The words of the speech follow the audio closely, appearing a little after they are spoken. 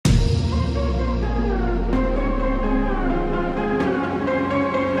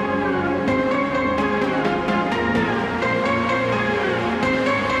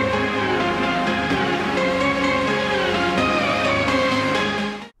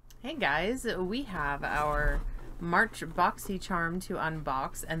Hey guys, we have our March Boxy Charm to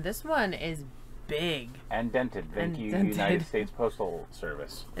unbox, and this one is big. And dented. Thank you, United States Postal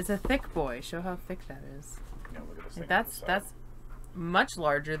Service. It's a thick boy. Show how thick that is. Yeah, look at this thing. That's much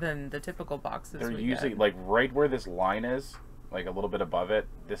larger than the typical boxes. They're usually like right where this line is, like a little bit above it.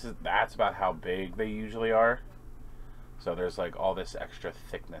 That's about how big they usually are. So there's like all this extra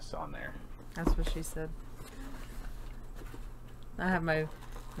thickness on there. That's what she said. I have my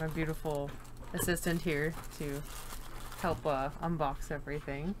beautiful assistant here to help unbox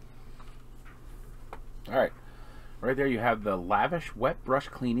everything. Alright, right there you have the lavish wet brush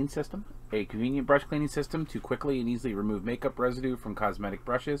cleaning system. A convenient brush cleaning system to quickly and easily remove makeup residue from cosmetic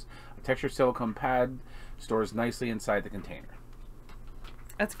brushes. A textured silicone pad stores nicely inside the container.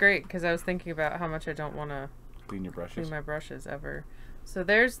 That's great, because I was thinking about how much I don't want to clean your brushes. Clean my brushes ever. So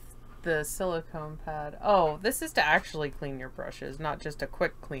there's the silicone pad. Oh, this is to actually clean your brushes, not just a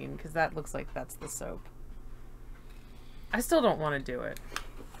quick clean, because that looks like that's the soap. I still don't want to do it.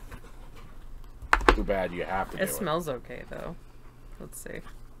 Too bad you have to do it. It smells okay, though. Let's see.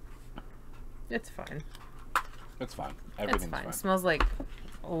 It's fine. It's fine. Everything's fine. It smells like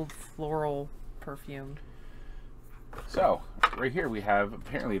old floral perfume. So, right here we have,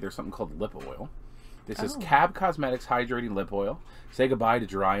 apparently there's something called lip oil. This is Cab Cosmetics Hydrating Lip Oil. Say goodbye to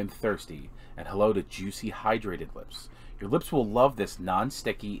dry and thirsty, and hello to juicy, hydrated lips. Your lips will love this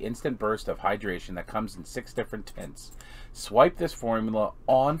non-sticky, instant burst of hydration that comes in 6 different tints. Swipe this formula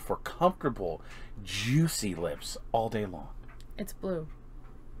on for comfortable, juicy lips all day long. It's blue.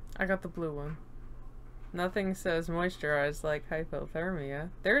 I got the blue one. Nothing says moisturize like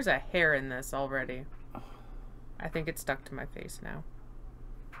hypothermia. There's a hair in this already. I think it's stuck to my face now.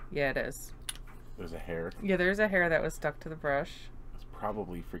 Yeah, it is. There's a hair? Yeah, there's a hair that was stuck to the brush. It's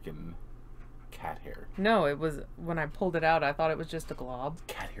probably freaking cat hair. No, it was, when I pulled it out, I thought it was just a glob.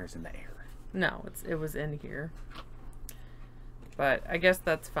 Cat hair's in the air. No, it was in here. But I guess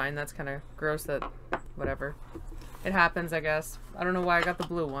that's fine. That's kind of gross that, whatever. It happens, I guess. I don't know why I got the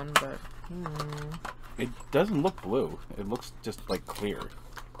blue one, but... It doesn't look blue. It looks just, like, clear.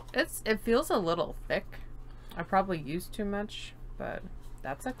 It feels a little thick. I probably used too much, but...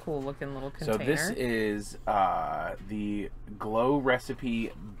 That's a cool looking little container. So this is the Glow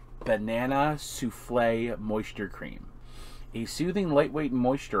Recipe Banana Souffle Moisture Cream. A soothing, lightweight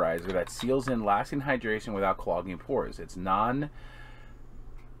moisturizer that seals in lasting hydration without clogging pores. It's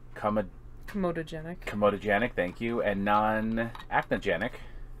non-comedogenic, thank you, and non-acnogenic,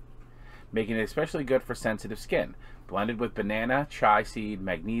 making it especially good for sensitive skin. Blended with banana, chai seed,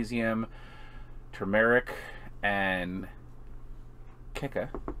 magnesium, turmeric, and Kika.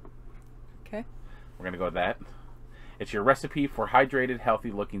 Okay. We're going to go with that. It's your recipe for hydrated,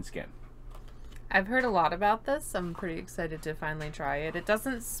 healthy looking skin. I've heard a lot about this. I'm pretty excited to finally try it. It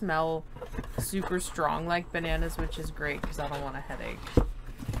doesn't smell super strong like bananas, which is great because I don't want a headache.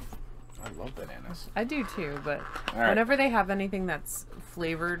 I love bananas. I do too, but whenever they have anything that's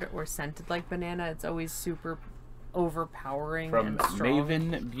flavored or scented like banana, it's always super overpowering and strong. From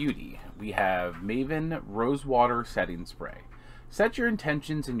Maven Beauty, we have Maven Rosewater Setting Spray. Set your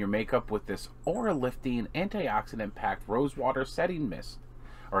intentions in your makeup with this aura-lifting, antioxidant-packed rosewater setting mist,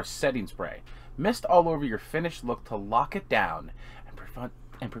 or setting spray. Mist all over your finished look to lock it down and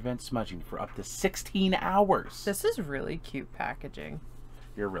prevent smudging for up to 16 hours. This is really cute packaging.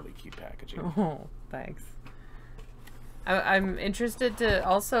 You're really cute packaging. Oh, thanks. I'm interested to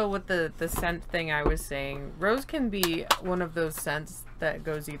also with the scent thing I was saying. Rose can be one of those scents that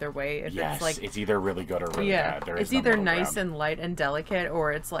goes either way. If yes, it's like it's either really good or really bad. It's either nice and light and delicate,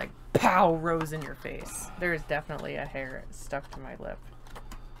 or it's like pow, rose in your face. There is definitely a hair stuck to my lip.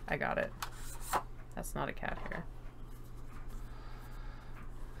 I got it. That's not a cat hair.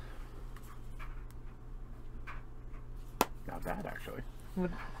 Not bad, actually. What?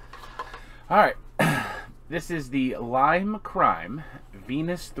 All right. This is the Lime Crime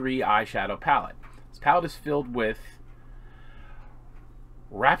Venus 3 eyeshadow palette. This palette is filled with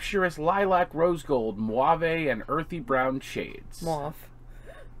rapturous lilac, rose gold, mauve, and earthy brown shades. Mauve.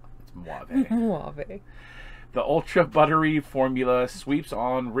 It's mauve. Mauve. The ultra buttery formula sweeps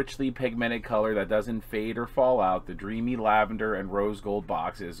on richly pigmented color that doesn't fade or fall out. The dreamy lavender and rose gold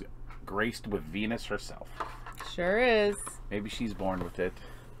box is graced with Venus herself. Sure is. Maybe she's born with it.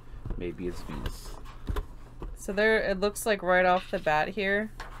 Maybe it's Venus. So there, it looks like right off the bat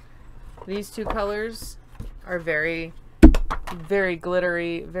here, these two colors are very, very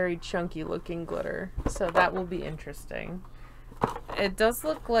glittery, very chunky looking glitter. So that will be interesting. It does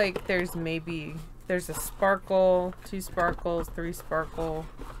look like there's a sparkle, 2 sparkles, 3 sparkle,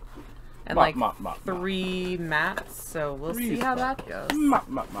 and like 3 mattes, so we'll see how that goes.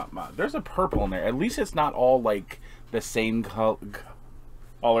 There's a purple in there. At least it's not all like the same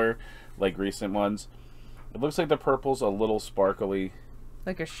color like recent ones. It looks like the purple's a little sparkly.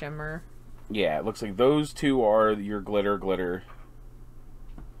 Like a shimmer. Yeah, it looks like those two are your glitter.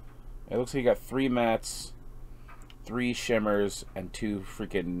 It looks like you got 3 mattes, 3 shimmers, and 2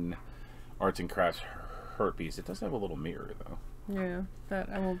 freaking arts and crafts herpes. It does have a little mirror though. Yeah, that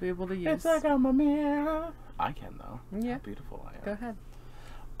I won't be able to use. It's like I'm a mirror. I can though. Yeah. How beautiful I am. Go ahead.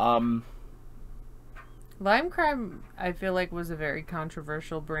 Lime Crime, I feel like, was a very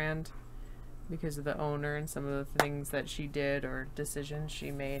controversial brand because of the owner and some of the things that she did or decisions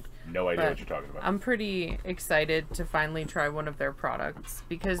she made. No idea what you're talking about. I'm pretty excited to finally try one of their products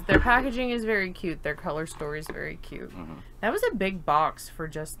because their packaging is very cute. Their color story is very cute. Mm-hmm. That was a big box for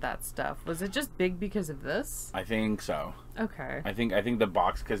just that stuff. Was it just big because of this? I think so. Okay. I think the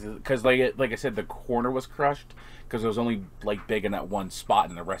box because like I said, the corner was crushed because it was only like big in that one spot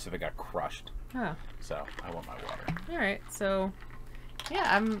and the rest of it got crushed. Huh. So I want my water. All right. So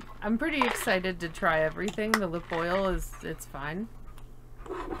yeah, I'm pretty excited to try everything. The lip oil it's fine.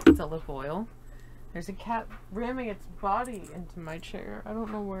 It's a lip oil. There's a cat ramming its body into my chair. I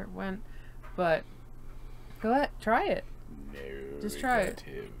don't know where it went, but go ahead, try it. No. Just try it.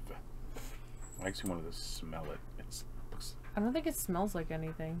 I actually wanted to smell it. I don't think it smells like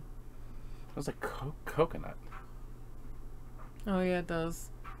anything. It smells like coconut. Oh yeah, it does.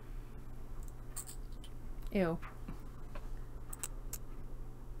 Ew.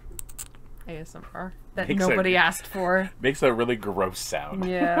 ASMR that nobody asked for. Makes a really gross sound.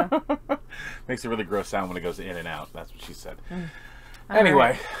 Yeah. Makes a really gross sound when it goes in and out. That's what she said. All anyway,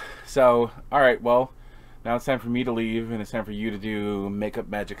 right. So, alright, well, now it's time for me to leave, and it's time for you to do makeup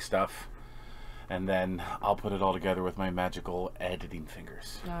magic stuff. And then I'll put it all together with my magical editing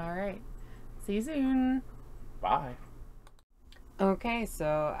fingers. Alright. See you soon. Bye. Okay,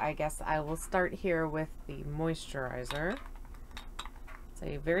 so I guess I will start here with the moisturizer. It's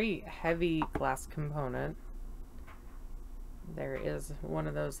a very heavy glass component. There is one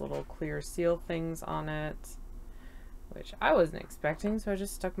of those little clear seal things on it, which I wasn't expecting, so I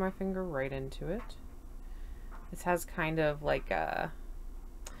just stuck my finger right into it. This has kind of like a...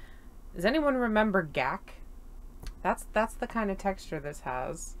 Does anyone remember gack? That's the kind of texture this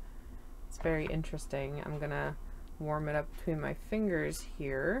has. It's very interesting. I'm gonna warm it up between my fingers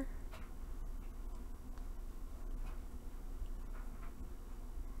here.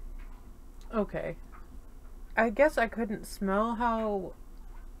 Okay. I guess I couldn't smell how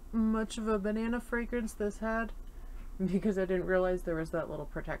much of a banana fragrance this had because I didn't realize there was that little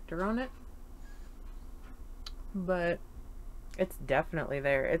protector on it. But it's definitely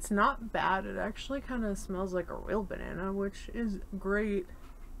there. It's not bad. It actually kind of smells like a real banana, which is great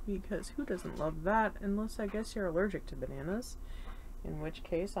because who doesn't love that? Unless I guess you're allergic to bananas, in which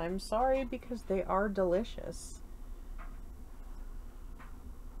case I'm sorry because they are delicious.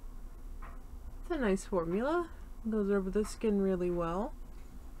 It's a nice formula. Goes over the skin really well.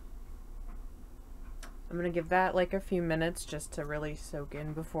 I'm gonna give that like a few minutes just to really soak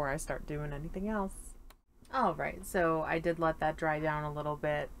in before I start doing anything else. Alright, so I did let that dry down a little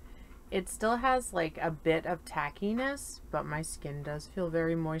bit. It still has like a bit of tackiness, but my skin does feel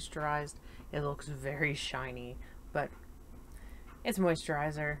very moisturized. It looks very shiny, but it's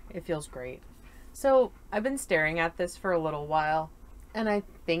moisturizer. It feels great. So I've been staring at this for a little while, and I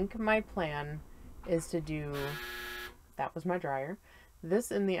think my plan is to do, that was my dryer, this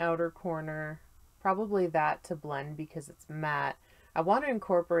in the outer corner, probably that to blend because it's matte. I want to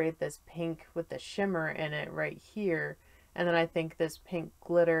incorporate this pink with the shimmer in it right here, and then I think this pink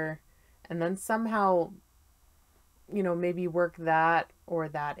glitter, and then somehow, you know, maybe work that or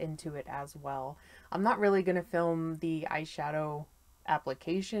that into it as well. I'm not really going to film the eyeshadow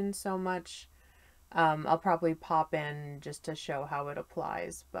application so much. I'll probably pop in just to show how it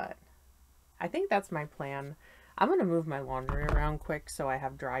applies, but I think that's my plan. I'm going to move my laundry around quick so I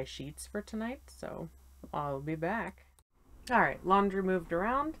have dry sheets for tonight, so I'll be back. Alright, laundry moved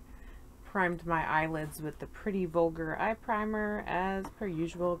around. Primed my eyelids with the Pretty Vulgar eye primer as per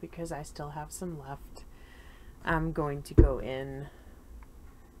usual because I still have some left. I'm going to go in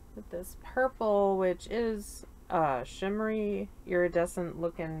with this purple, which is a shimmery iridescent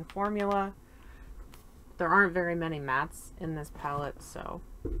looking formula. There aren't very many mattes in this palette, so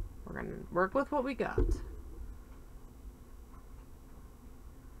we're going to work with what we got.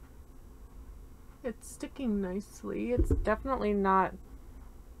 It's sticking nicely. It's definitely not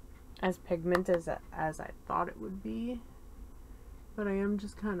as pigmented as I thought it would be, but I am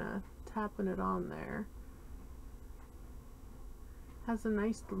just kind of tapping it on there. Has a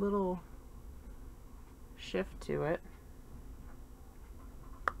nice little shift to it.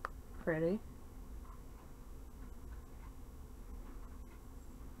 Pretty.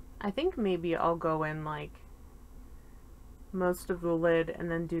 I think maybe I'll go in like most of the lid and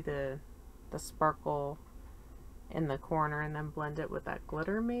then do the sparkle in the corner and then blend it with that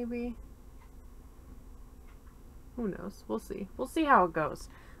glitter maybe. Who knows? We'll see. We'll see how it goes.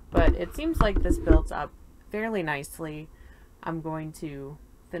 But it seems like this builds up fairly nicely. I'm going to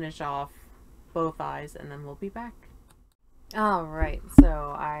finish off both eyes and then we'll be back. Alright,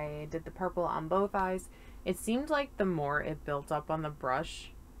 so I did the purple on both eyes. It seemed like the more it built up on the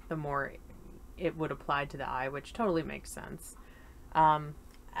brush, the more it would apply to the eye, which totally makes sense.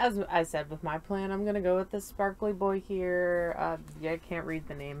 As I said with my plan, I'm going to go with this sparkly boy here. Yeah, I can't read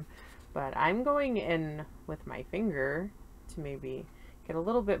the name, but I'm going in with my finger to maybe get a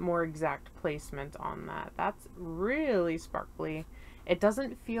little bit more exact placement on that. That's really sparkly. It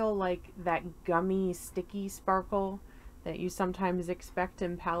doesn't feel like that gummy, sticky sparkle that you sometimes expect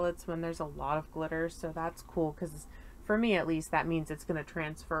in palettes when there's a lot of glitter, so that's cool because for me at least that means it's going to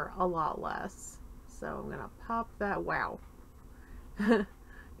transfer a lot less. So I'm going to pop that wow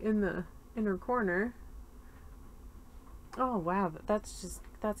in the inner corner. Oh wow, that's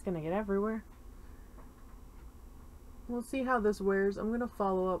going to get everywhere. We'll see how this wears. I'm going to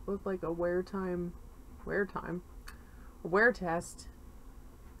follow up with like a wear test.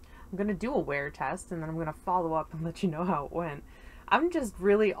 I'm going to do a wear test and then I'm going to follow up and let you know how it went. I'm just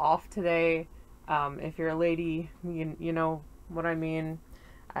really off today. If you're a lady, you know what I mean.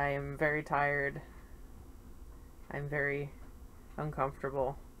 I am very tired. I'm very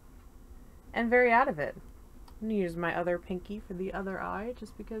uncomfortable. And very out of it. I'm going to use my other pinky for the other eye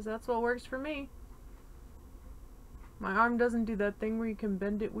just because that's what works for me. My arm doesn't do that thing where you can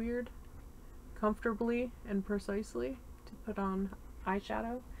bend it weird, comfortably and precisely to put on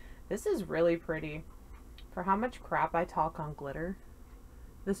eyeshadow. This is really pretty. For how much crap I talk on glitter,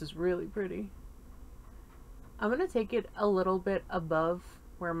 this is really pretty. I'm going to take it a little bit above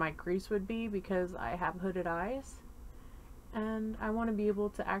where my crease would be because I have hooded eyes and I want to be able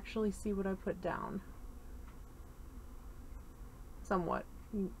to actually see what I put down. Somewhat.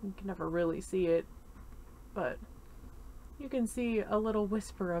 You can never really see it, but you can see a little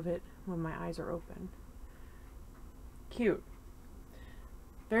whisper of it when my eyes are open. Cute.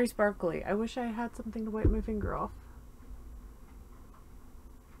 Very sparkly. I wish I had something to wipe my finger off.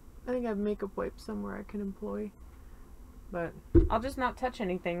 I think I have makeup wipes somewhere I can employ. But I'll just not touch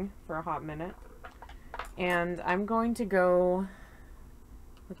anything for a hot minute. And I'm going to go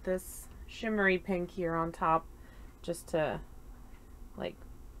with this shimmery pink here on top just to like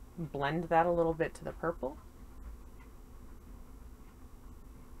blend that a little bit to the purple.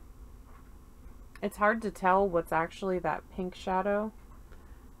 It's hard to tell what's actually that pink shadow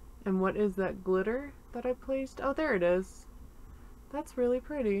and what is that glitter that I placed. Oh, there it is. That's really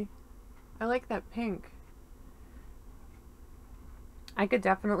pretty. I like that pink. I could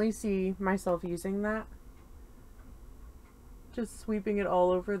definitely see myself using that. Just sweeping it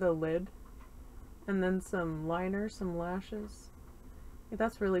all over the lid. And then some liner, some lashes. Yeah,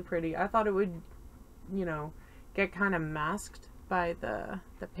 that's really pretty. I thought it would, you know, get kind of masked by the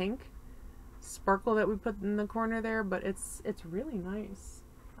pink sparkle that we put in the corner there, but it's really nice.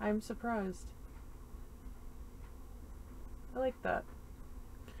 I'm surprised. I like that.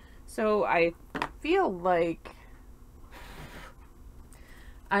 So I feel like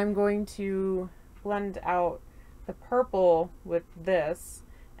I'm going to blend out the purple with this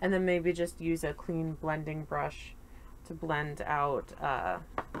and then maybe just use a clean blending brush to blend out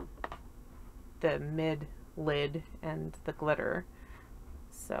the mid lid and the glitter.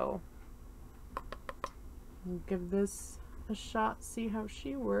 So give this a shot, see how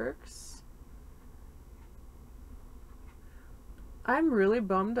she works. I'm really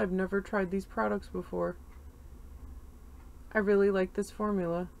bummed I've never tried these products before. I really like this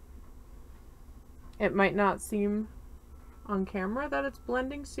formula. It might not seem on camera that it's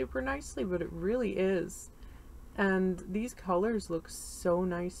blending super nicely, but it really is. And these colors look so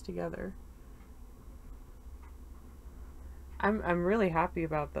nice together. I'm really happy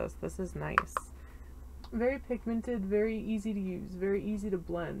about this. This is nice. Very pigmented, very easy to use, very easy to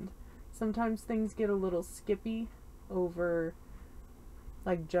blend. Sometimes things get a little skippy over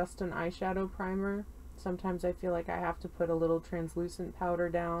like just an eyeshadow primer. Sometimes I feel like I have to put a little translucent powder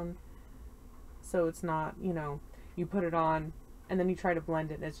down so it's not, you know, you put it on and then you try to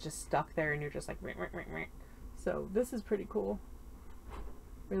blend it and it's just stuck there and you're just like meh, meh, meh, meh. So this is pretty cool.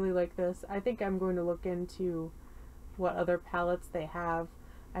 Really like this. I think I'm going to look into what other palettes they have.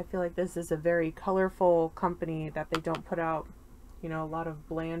 I feel like this is a very colorful company that they don't put out, you know, a lot of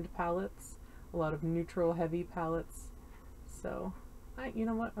bland palettes a lot of neutral heavy palettes. So, you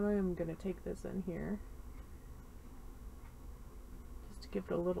know what? I am going to take this in here just to give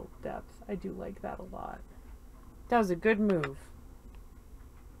it a little depth. I do like that a lot. That was a good move.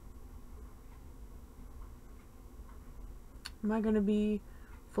 Am I going to be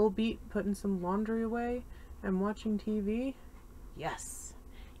full beat putting some laundry away and watching TV? Yes.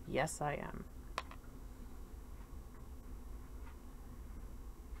 Yes, I am.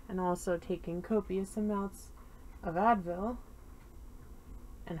 And also taking copious amounts of Advil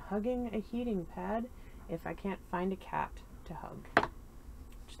and hugging a heating pad if I can't find a cat to hug.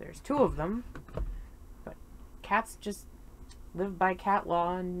 Which there's 2 of them, but cats just live by cat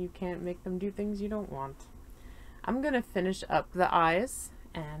law and you can't make them do things you don't want. I'm gonna finish up the eyes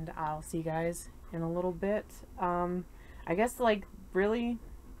and I'll see you guys in a little bit. I guess like really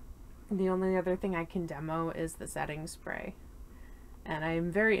the only other thing I can demo is the setting spray. And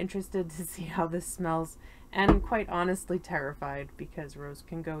I'm very interested to see how this smells, and quite honestly terrified because rose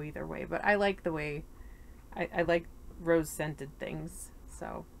can go either way, but I like the way I like rose scented things.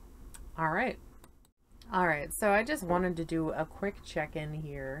 So alright, so I just wanted to do a quick check-in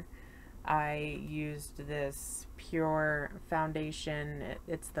here. I used this Pure foundation.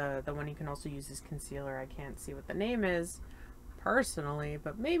 It's the one you can also use as concealer. I can't see what the name is personally,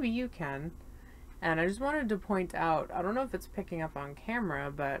 but maybe you can. And I just wanted to point out, I don't know if it's picking up on camera,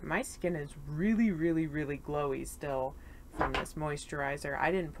 but my skin is really, really, really glowy still from this moisturizer.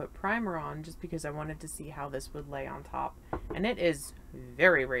 I didn't put primer on just because I wanted to see how this would lay on top. And it is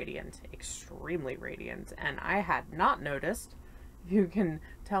very radiant, extremely radiant. And I had not noticed, you can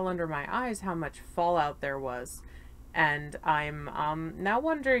tell under my eyes, how much fallout there was. And I'm now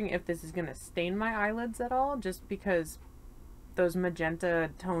wondering if this is going to stain my eyelids at all, just because those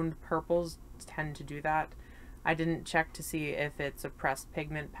magenta toned purples tend to do that. I didn't check to see if it's a pressed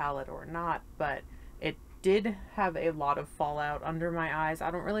pigment palette or not, but it did have a lot of fallout under my eyes.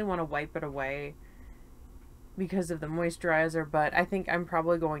 I don't really want to wipe it away because of the moisturizer, but I think I'm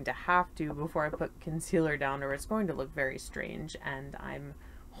probably going to have to before I put concealer down, or it's going to look very strange, and I'm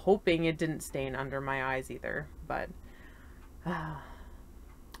hoping it didn't stain under my eyes either, but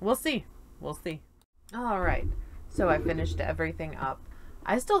we'll see. We'll see. Alright, so I finished everything up.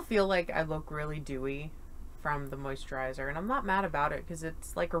 I still feel like I look really dewy from the moisturizer, and I'm not mad about it because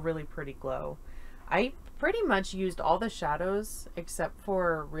it's like a really pretty glow. I pretty much used all the shadows except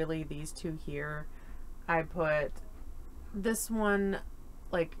for really these 2 here. I put this one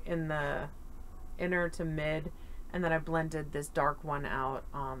like in the inner to mid, and then I blended this dark one out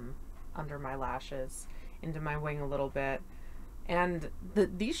under my lashes into my wing a little bit. And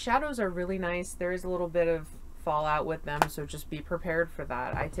these shadows are really nice. There is a little bit of fallout with them, so just be prepared for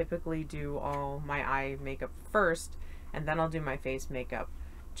that. I typically do all my eye makeup first, and then I'll do my face makeup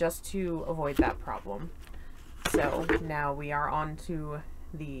just to avoid that problem. So now we are on to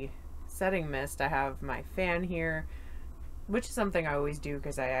the setting mist. I have my fan here, which is something I always do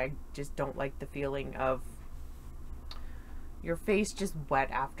because I just don't like the feeling of your face just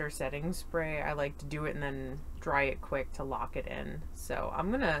wet after setting spray. I like to do it and then dry it quick to lock it in. So I'm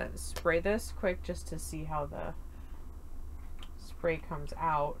gonna spray this quick just to see how the spray comes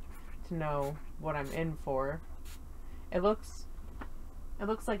out to know what I'm in for. It looks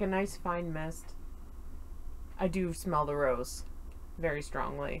like a nice fine mist. I do smell the rose very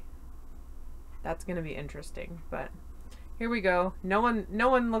strongly. That's gonna be interesting, but here we go. No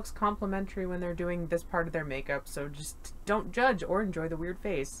one looks complimentary when they're doing this part of their makeup, so just don't judge or enjoy the weird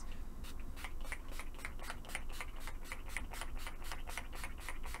face.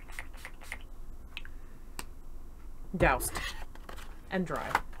 Doused and dry.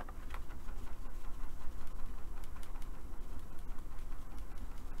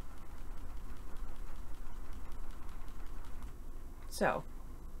 So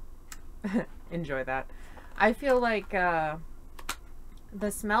enjoy that. I feel like the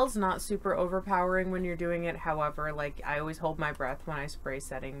smell's not super overpowering when you're doing it. However, like, I always hold my breath when I spray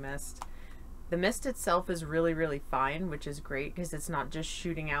setting mist. The mist itself is really, really fine, which is great because it's not just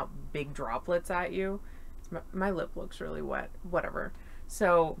shooting out big droplets at you. My lip looks really wet. Whatever.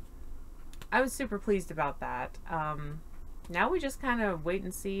 So I was super pleased about that. Now we just kind of wait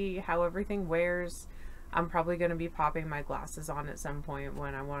and see how everything wears. I'm probably going to be popping my glasses on at some point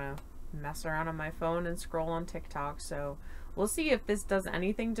when I want to mess around on my phone and scroll on TikTok. So we'll see if this does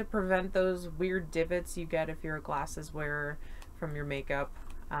anything to prevent those weird divots you get if you're a glasses wearer from your makeup.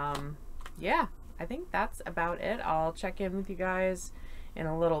 Yeah, I think that's about it. I'll check in with you guys in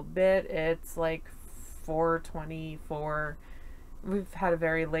a little bit. It's like 4:24. We've had a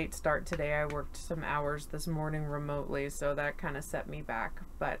very late start today. I worked some hours this morning remotely, so that kind of set me back,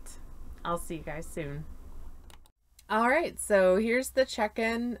 but I'll see you guys soon. All right, so here's the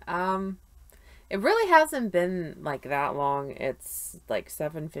check-in. It really hasn't been like that long. It's like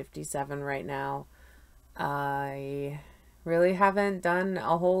 7:57 right now. I really haven't done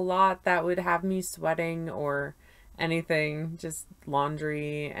a whole lot that would have me sweating or anything. Just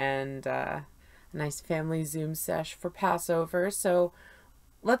laundry and a nice family Zoom sesh for Passover. So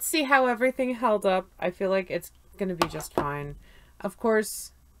let's see how everything held up. I feel like it's gonna be just fine. Of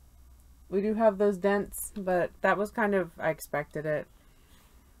course, we do have those dents, but that was kind of, I expected it.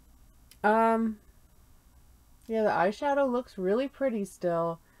 Yeah, the eyeshadow looks really pretty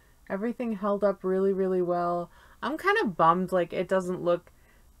still. Everything held up really, really well. I'm kind of bummed, like, it doesn't look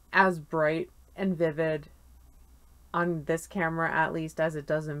as bright and vivid on this camera, at least, as it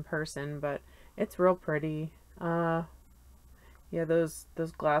does in person, but it's real pretty. Yeah, those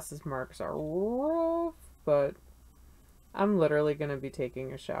glasses marks are rough, but I'm literally going to be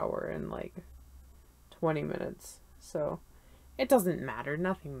taking a shower in, like, 20 minutes, so it doesn't matter.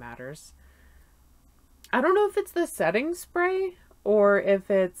 Nothing matters. I don't know if it's the setting spray or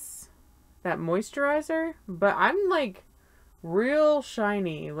if it's that moisturizer, but I'm like real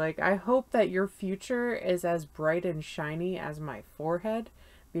shiny. Like, I hope that your future is as bright and shiny as my forehead,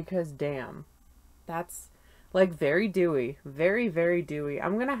 because damn, that's like very dewy, very, very dewy.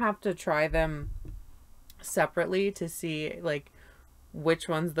 I'm gonna have to try them separately to see like which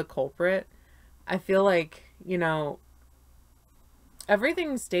one's the culprit. I feel like, you know,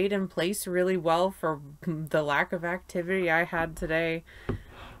 everything stayed in place really well for the lack of activity I had today.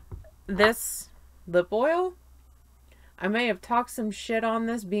 This lip oil, I may have talked some shit on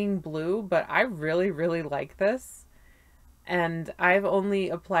this being blue, but I really, really like this. And I've only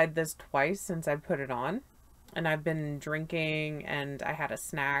applied this twice since I put it on. And I've been drinking and I had a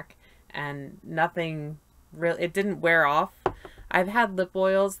snack and nothing really, it didn't wear off. I've had lip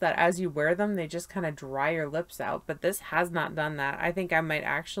oils that as you wear them, they just kind of dry your lips out, but this has not done that. I think I might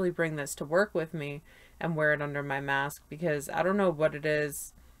actually bring this to work with me and wear it under my mask, because I don't know what it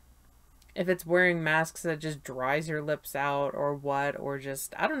is. If it's wearing masks that just dries your lips out or what, or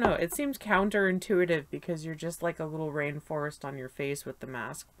just, I don't know. It seems counterintuitive because you're just like a little rainforest on your face with the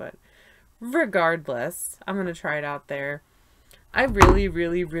mask, but regardless, I'm going to try it out there. I really,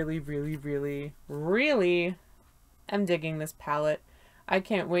 really, really, really, really, really I'm digging this palette. I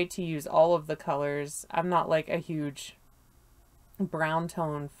can't wait to use all of the colors. I'm not like a huge brown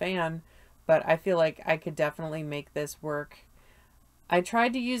tone fan, but I feel like I could definitely make this work. I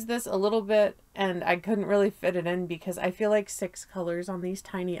tried to use this a little bit and I couldn't really fit it in because I feel like 6 colors on these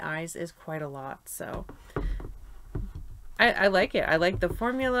tiny eyes is quite a lot. So I like it. I like the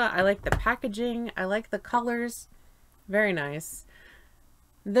formula. I like the packaging. I like the colors. Very nice.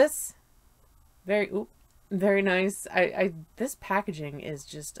 This very nice. This packaging is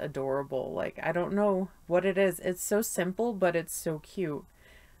just adorable. Like, I don't know what it is. It's so simple, but it's so cute.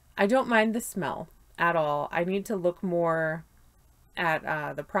 I don't mind the smell at all. I need to look more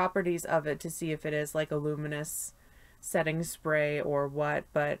at the properties of it to see if it is like a luminous setting spray or what,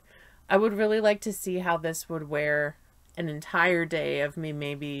 but I would really like to see how this would wear an entire day of me,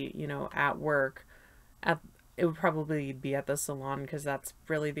 maybe, you know, at work. It would probably be at the salon because that's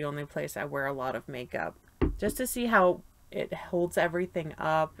really the only place I wear a lot of makeup, just to see how it holds everything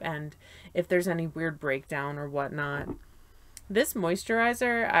up and if there's any weird breakdown or whatnot. This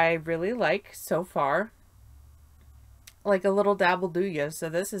moisturizer I really like so far. Like a little dabble do ya, so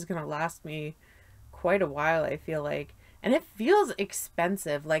this is gonna last me quite a while, I feel like. And it feels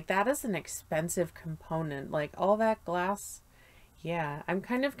expensive. Like, that is an expensive component. Like, all that glass. Yeah, I'm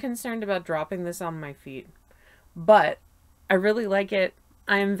kind of concerned about dropping this on my feet. But I really like it.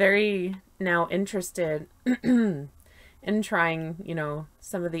 I am very now interested in trying, you know,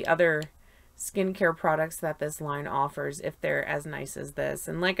 some of the other skincare products that this line offers, if they're as nice as this.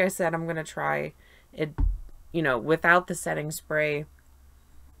 And like I said, I'm going to try it, you know, without the setting spray.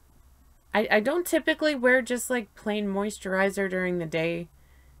 I don't typically wear just like plain moisturizer during the day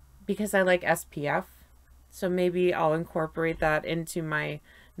because I like SPF. So maybe I'll incorporate that into my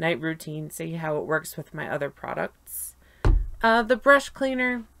night routine, see how it works with my other products. The brush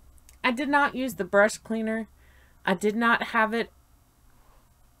cleaner. I did not use the brush cleaner. I did not have it.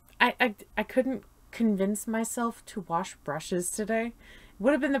 I couldn't convince myself to wash brushes today. It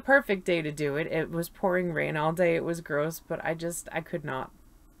would have been the perfect day to do it. It was pouring rain all day. It was gross, but I could not.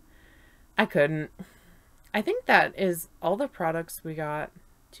 I couldn't. I think that is all the products we got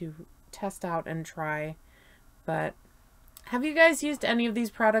to test out and try. But have you guys used any of these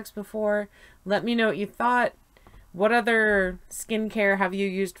products before? Let me know what you thought. What other skincare have you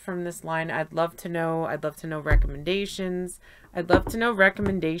used from this line? I'd love to know. I'd love to know recommendations. I'd love to know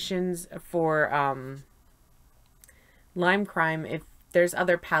recommendations for Lime Crime. If there's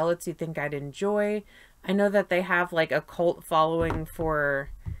other palettes you think I'd enjoy. I know that they have like a cult following for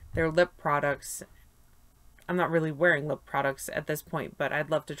their lip products. I'm not really wearing lip products at this point, but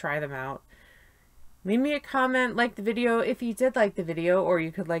I'd love to try them out. Leave me a comment, like the video if you did like the video, or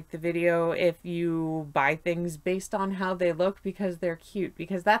you could like the video if you buy things based on how they look because they're cute,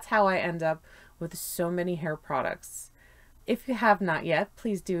 because that's how I end up with so many hair products. If you have not yet,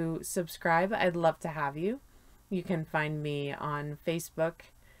 please do subscribe. I'd love to have you. You can find me on Facebook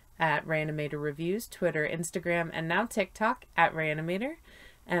at Rayanimator Reviews, Twitter, Instagram, and now TikTok at Rayanimator.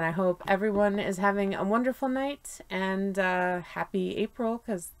 And I hope everyone is having a wonderful night and happy April,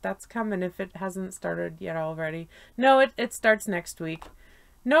 because that's coming if it hasn't started yet already. No, it starts next week.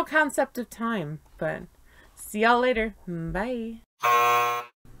 No concept of time, but see y'all later. Bye.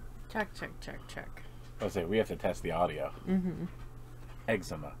 Check, check, check, check. I was saying, we have to test the audio. Mm-hmm.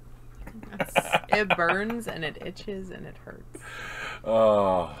 Eczema. It burns and it itches and it hurts.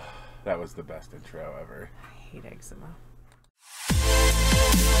 Oh, that was the best intro ever. I hate eczema.